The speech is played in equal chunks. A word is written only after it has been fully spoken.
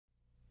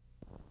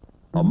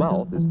A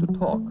mouth is to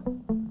talk.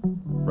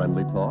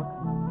 Friendly talk,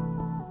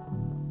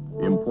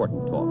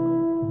 important talk.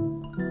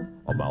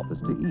 A mouth is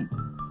to eat,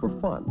 for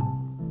fun,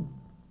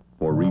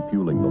 for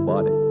refueling the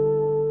body.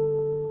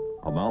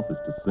 A mouth is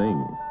to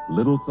sing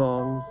little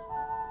songs,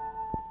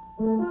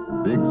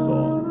 big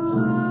songs.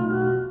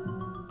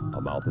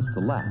 A mouth is to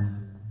laugh,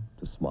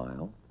 to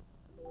smile,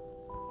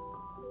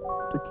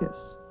 to kiss.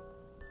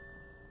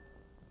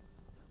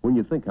 When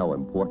you think how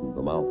important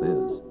the mouth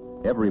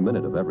is, every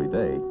minute of every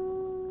day,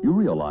 you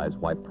realize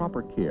why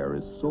proper care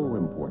is so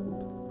important.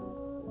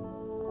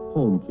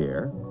 Home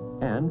care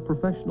and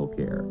professional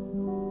care,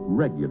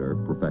 regular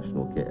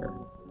professional care.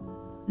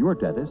 Your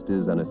dentist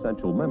is an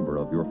essential member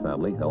of your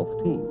family health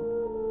team.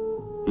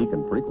 He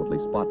can frequently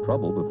spot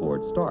trouble before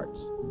it starts.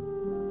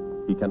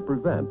 He can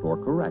prevent or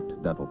correct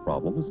dental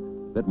problems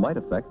that might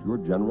affect your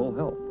general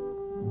health.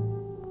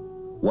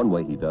 One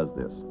way he does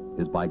this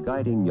is by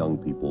guiding young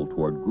people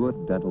toward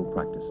good dental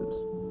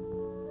practices.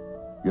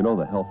 You know,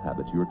 the health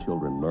habits your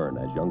children learn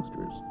as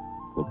youngsters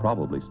will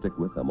probably stick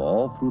with them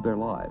all through their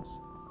lives.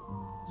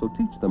 So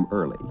teach them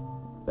early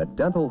that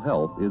dental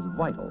health is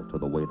vital to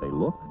the way they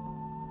look,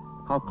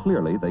 how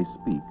clearly they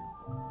speak,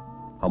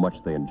 how much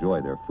they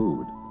enjoy their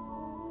food,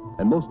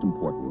 and most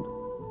important,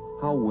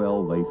 how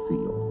well they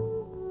feel.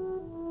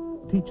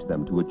 Teach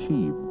them to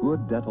achieve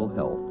good dental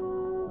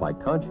health by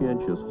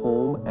conscientious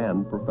home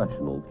and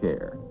professional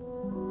care.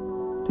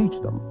 Teach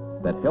them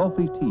that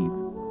healthy teeth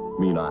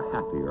mean a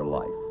happier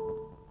life.